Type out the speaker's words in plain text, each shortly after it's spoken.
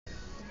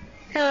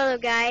Hello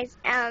guys,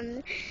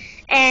 and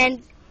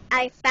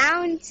I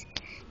found,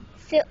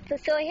 so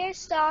here's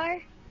Star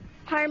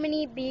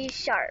Harmony B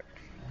Sharp,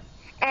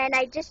 and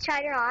I just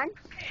tried her on,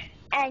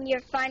 and you're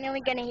finally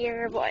gonna hear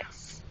her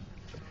voice.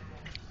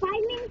 5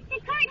 minutes to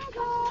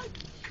carnival.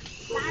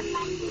 La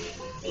la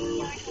in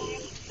your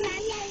hand. La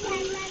la la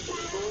la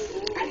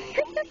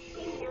la.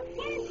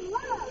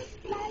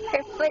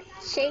 Her foot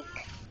shake.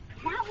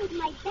 That was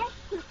my best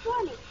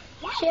performance.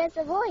 Yes. She has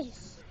a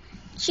voice.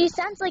 She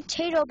sounds like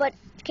Tato, but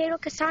Tato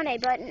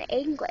Kasane, but in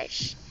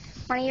English.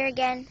 Wanna hear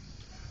again?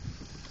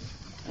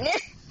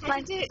 This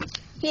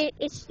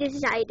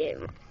is how I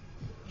do.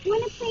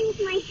 Wanna play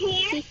with my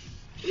hair?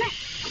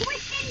 Let's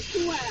twist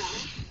and twirl.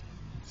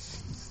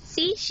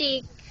 See,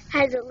 she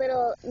has a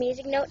little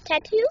music note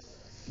tattoo,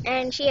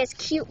 and she has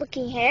cute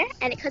looking hair,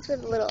 and it comes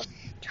with a little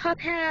top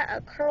hat,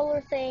 a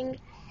curler thing,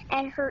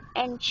 and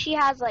she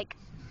has like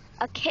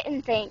a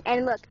kitten thing,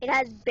 and look, it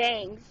has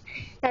bangs.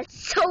 That's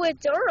so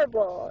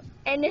adorable,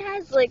 and it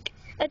has like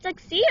a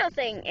tuxedo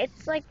thing.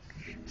 It's like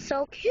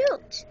so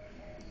cute,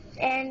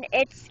 and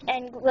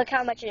look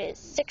how much it is,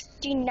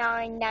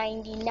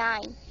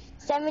 $69.99,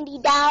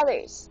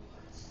 $70.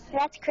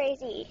 That's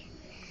crazy.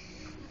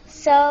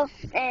 So,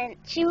 and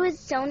she was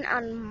sewn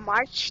on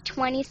March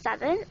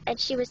 27th, and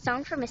she was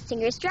sewn from a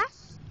singer's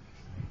dress.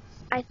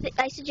 I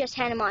suggest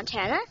Hannah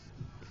Montana,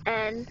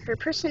 and her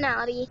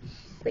personality,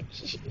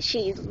 which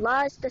she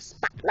loves the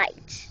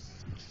spotlight.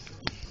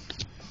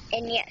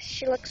 And yes,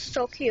 she looks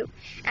so cute.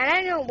 And I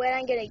don't know when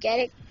I'm gonna get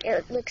it.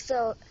 It looks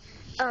so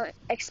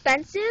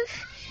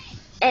expensive,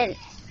 and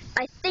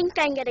I think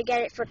I'm gonna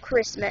get it for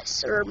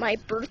Christmas or my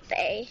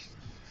birthday.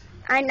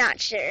 I'm not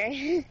sure,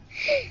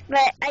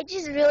 but I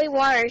just really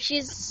want her.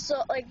 She's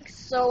so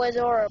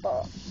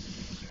adorable.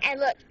 And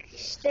look,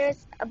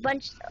 there's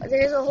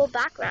a whole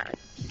background.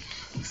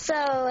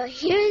 So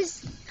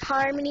here's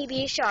Harmony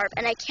B Sharp,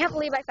 and I can't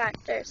believe I found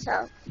her.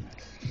 So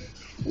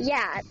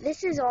yeah,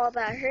 this is all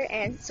about her.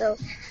 And so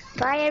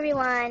bye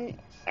everyone.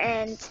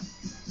 And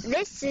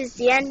this is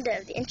the end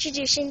of the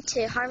introduction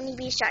to Harmony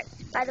B Sharp.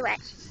 By the way,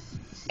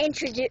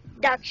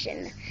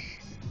 introduction.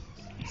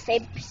 Say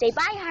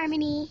bye,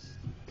 Harmony.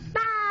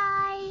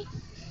 Bye!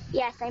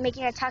 Yes, I'm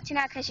making her talk to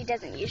now because she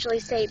doesn't usually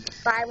say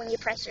bye when you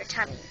press her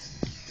tummy.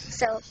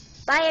 So,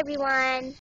 bye everyone!